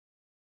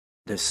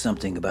There's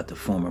something about the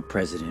former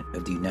president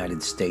of the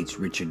United States,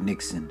 Richard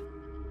Nixon,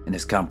 and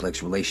his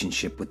complex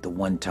relationship with the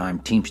one-time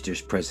Teamsters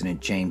president,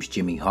 James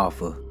 "Jimmy"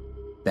 Hoffa,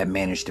 that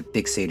managed to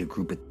fixate a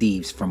group of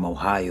thieves from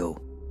Ohio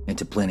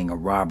into planning a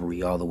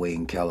robbery all the way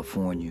in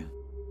California.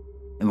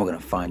 And we're going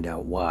to find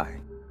out why.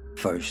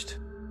 First,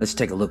 let's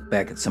take a look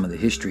back at some of the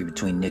history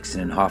between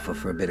Nixon and Hoffa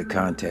for a bit of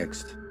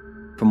context.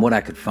 From what I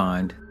could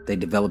find, they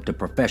developed a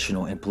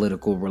professional and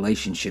political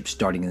relationship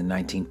starting in the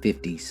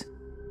 1950s.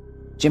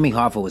 Jimmy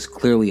Hoffa was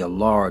clearly a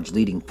large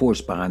leading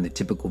force behind the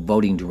typical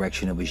voting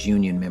direction of his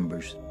union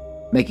members,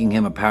 making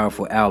him a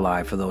powerful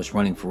ally for those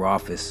running for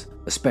office,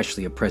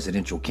 especially a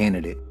presidential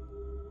candidate.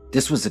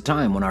 This was a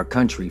time when our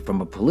country,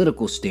 from a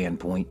political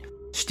standpoint,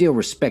 still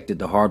respected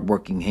the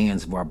hard-working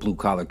hands of our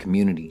blue-collar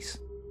communities.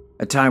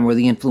 A time where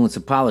the influence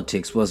of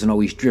politics wasn't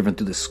always driven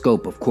through the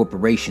scope of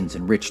corporations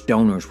and rich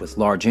donors with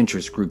large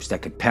interest groups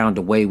that could pound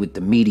away with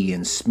the media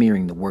and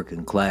smearing the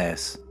working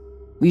class.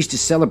 We used to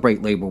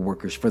celebrate labor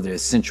workers for their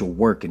essential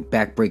work and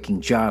backbreaking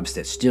jobs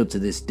that still to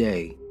this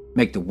day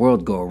make the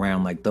world go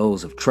around, like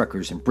those of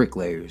truckers and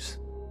bricklayers.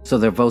 So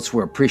their votes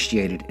were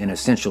appreciated and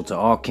essential to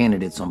all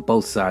candidates on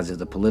both sides of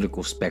the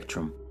political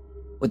spectrum.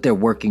 With their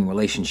working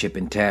relationship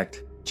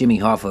intact, Jimmy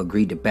Hoffa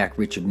agreed to back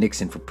Richard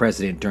Nixon for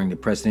president during the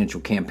presidential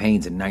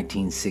campaigns in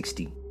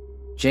 1960.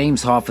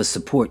 James Hoffa's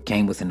support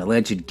came with an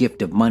alleged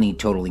gift of money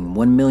totaling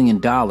 $1 million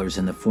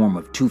in the form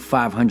of two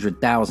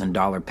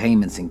 $500,000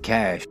 payments in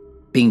cash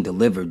being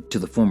delivered to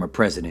the former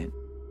president.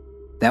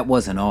 That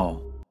wasn't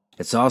all.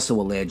 It's also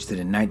alleged that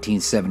in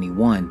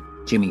 1971,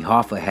 Jimmy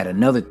Hoffa had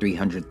another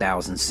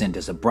 $300,000 sent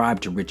as a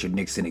bribe to Richard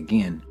Nixon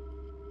again,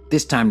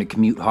 this time to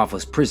commute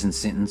Hoffa's prison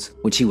sentence,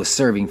 which he was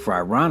serving for,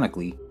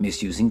 ironically,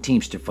 misusing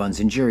Teamster funds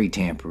and jury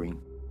tampering.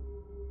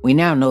 We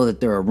now know that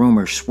there are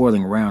rumors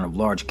swirling around of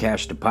large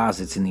cash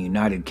deposits in the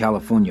United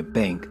California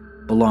Bank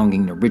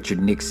belonging to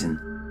Richard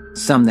Nixon,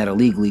 some that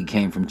illegally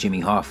came from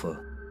Jimmy Hoffa.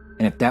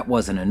 And if that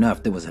wasn't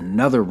enough, there was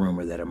another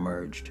rumor that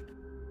emerged.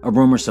 A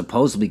rumor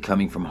supposedly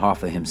coming from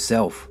Hoffa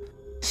himself,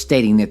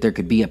 stating that there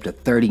could be up to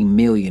 $30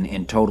 million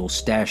in total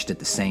stashed at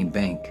the same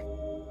bank.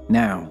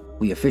 Now,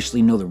 we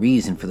officially know the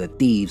reason for the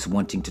thieves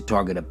wanting to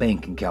target a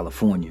bank in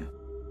California.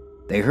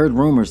 They heard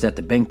rumors that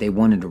the bank they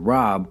wanted to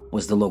rob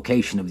was the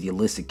location of the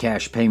illicit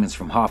cash payments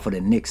from Hoffa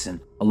to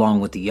Nixon, along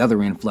with the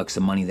other influx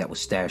of money that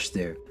was stashed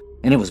there,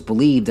 and it was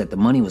believed that the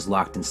money was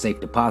locked in safe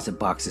deposit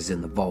boxes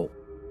in the vault.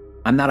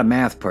 I'm not a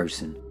math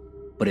person,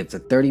 but if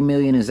the $30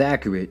 million is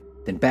accurate,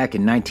 then back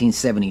in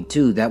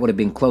 1972, that would have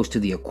been close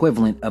to the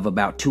equivalent of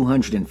about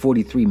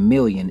 $243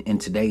 million in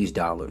today's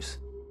dollars.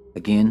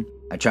 Again,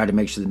 I tried to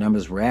make sure the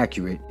numbers were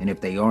accurate, and if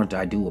they aren't,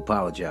 I do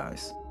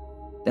apologize.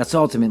 That's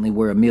ultimately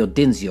where Emil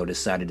Denzio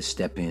decided to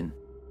step in.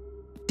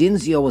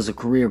 Denzio was a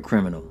career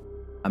criminal,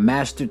 a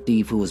master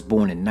thief who was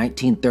born in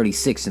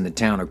 1936 in the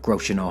town of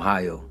Goshen,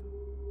 Ohio.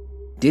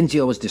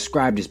 Denzio was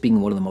described as being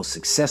one of the most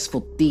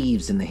successful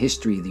thieves in the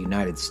history of the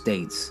United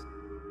States.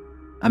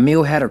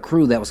 Emil had a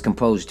crew that was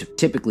composed of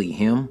typically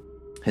him,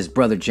 his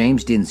brother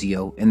James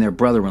Denzio, and their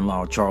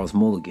brother-in-law Charles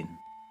Mulligan.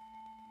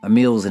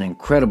 Emil was an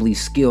incredibly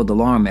skilled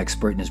alarm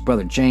expert, and his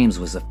brother James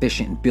was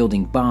efficient in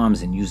building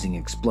bombs and using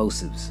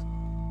explosives.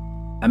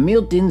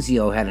 Emil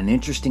Denzio had an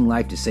interesting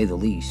life, to say the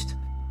least,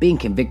 being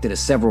convicted of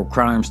several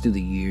crimes through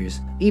the years,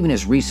 even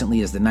as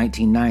recently as the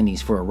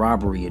 1990s for a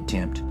robbery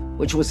attempt,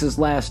 which was his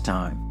last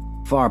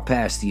time, far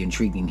past the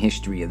intriguing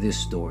history of this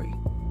story.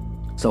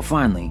 So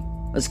finally,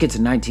 let's get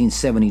to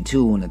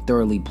 1972, when a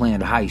thoroughly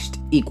planned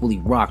heist equally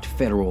rocked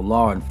federal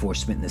law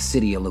enforcement in the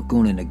city of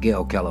Laguna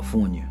Niguel,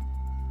 California.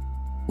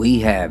 We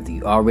have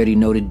the already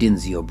noted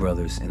Denzio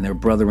brothers and their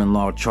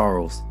brother-in-law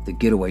Charles, the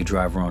getaway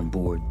driver, on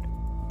board.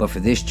 But for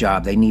this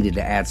job, they needed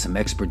to add some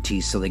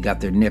expertise, so they got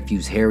their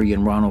nephews Harry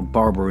and Ronald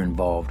Barber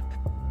involved,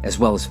 as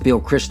well as Phil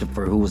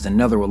Christopher, who was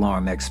another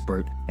alarm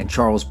expert, and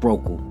Charles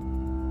Brokel.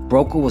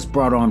 Brokel was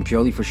brought on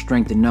purely for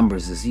strength in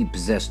numbers, as he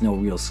possessed no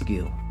real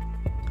skill.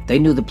 They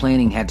knew the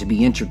planning had to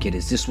be intricate,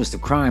 as this was the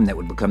crime that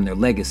would become their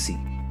legacy.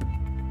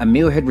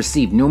 Emil had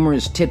received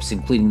numerous tips,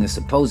 including the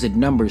supposed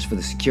numbers for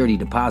the security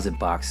deposit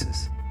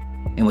boxes.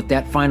 And with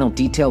that final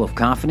detail of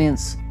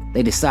confidence,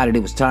 they decided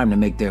it was time to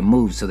make their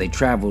move, so they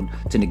traveled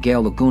to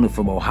Niguel Laguna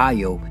from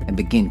Ohio and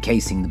began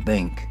casing the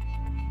bank.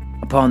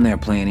 Upon their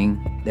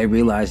planning, they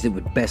realized it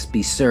would best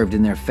be served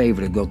in their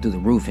favor to go through the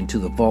roof into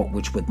the vault,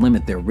 which would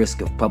limit their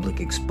risk of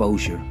public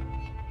exposure.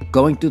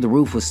 Going through the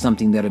roof was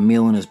something that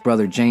Emil and his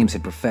brother James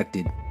had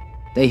perfected.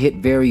 They hit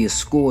various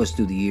scores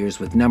through the years,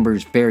 with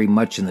numbers very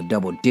much in the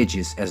double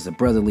digits, as the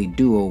brotherly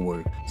duo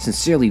were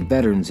sincerely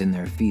veterans in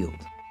their field.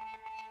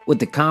 With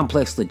the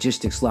complex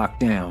logistics locked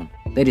down,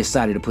 they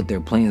decided to put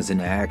their plans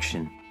into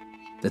action.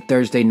 The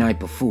Thursday night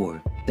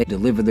before, they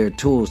delivered their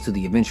tools to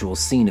the eventual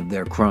scene of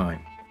their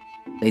crime.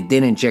 They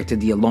then injected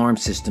the alarm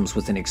systems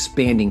with an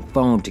expanding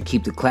foam to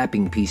keep the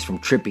clapping piece from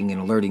tripping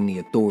and alerting the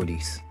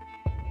authorities.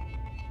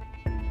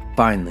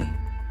 Finally,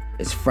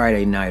 it's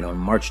Friday night on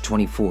March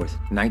 24th,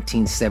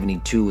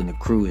 1972, and the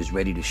crew is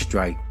ready to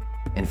strike.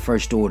 In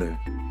first order,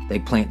 they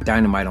plant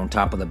dynamite on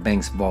top of the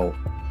bank's vault.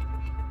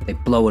 They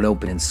blow it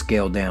open and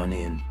scale down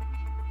in.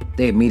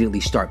 They immediately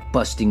start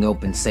busting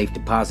open safe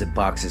deposit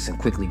boxes and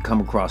quickly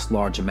come across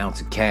large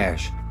amounts of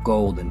cash,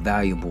 gold, and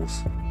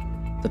valuables.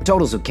 The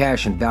totals of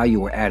cash and value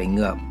were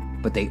adding up,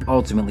 but they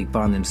ultimately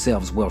found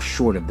themselves well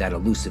short of that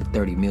elusive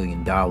 $30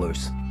 million.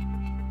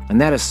 And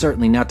that is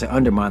certainly not to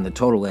undermine the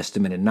total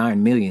estimate of $9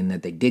 million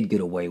that they did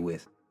get away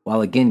with,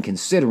 while again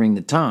considering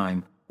the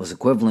time was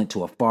equivalent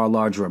to a far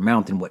larger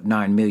amount than what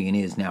 $9 million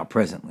is now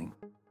presently.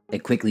 They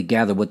quickly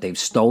gather what they've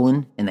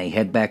stolen, and they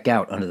head back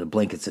out under the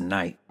blankets of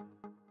night.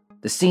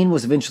 The scene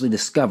was eventually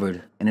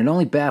discovered, and it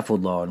only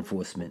baffled law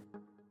enforcement.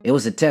 It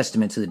was a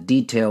testament to the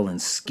detail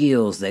and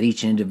skills that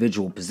each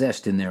individual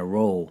possessed in their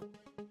role.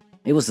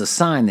 It was a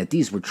sign that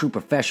these were true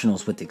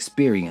professionals with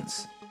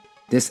experience.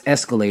 This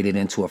escalated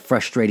into a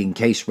frustrating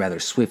case rather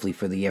swiftly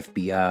for the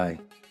FBI,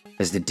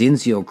 as the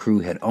Denzio crew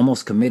had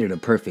almost committed a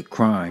perfect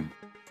crime,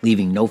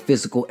 leaving no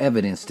physical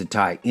evidence to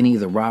tie any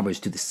of the robbers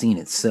to the scene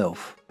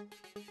itself.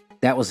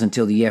 That was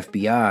until the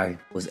FBI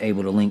was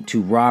able to link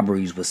 2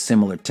 robberies with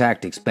similar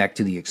tactics back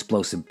to the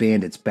explosive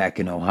bandits back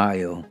in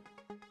Ohio.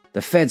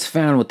 The feds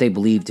found what they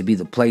believed to be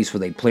the place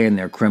where they planned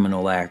their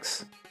criminal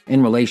acts,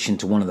 in relation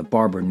to one of the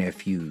Barber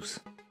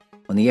nephews.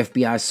 When the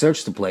FBI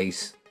searched the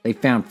place, they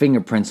found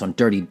fingerprints on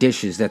dirty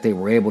dishes that they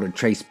were able to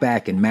trace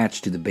back and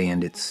match to the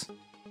bandits.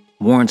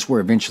 Warrants were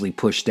eventually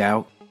pushed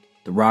out,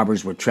 the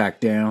robbers were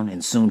tracked down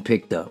and soon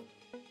picked up.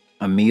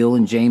 Emil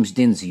and James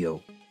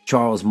Denzio,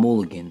 Charles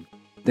Mulligan,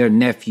 their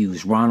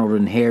nephews Ronald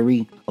and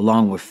Harry,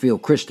 along with Phil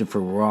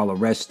Christopher, were all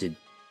arrested.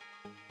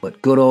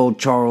 But good old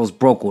Charles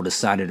Brokel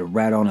decided to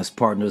rat on his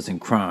partners in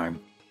crime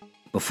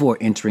before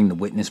entering the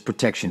Witness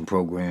Protection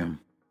Program.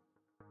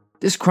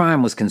 This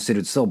crime was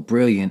considered so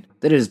brilliant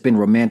that it has been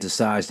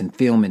romanticized in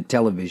film and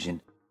television,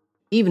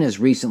 even as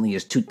recently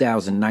as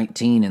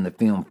 2019 in the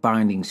film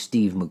Finding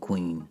Steve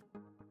McQueen.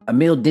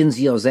 Emil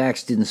Denzio's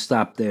acts didn't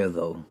stop there,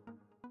 though.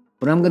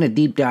 But I'm going to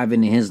deep dive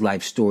into his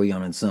life story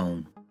on its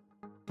own.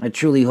 I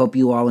truly hope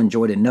you all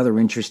enjoyed another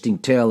interesting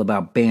tale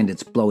about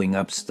bandits blowing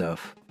up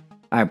stuff.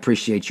 I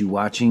appreciate you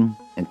watching,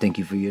 and thank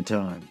you for your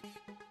time.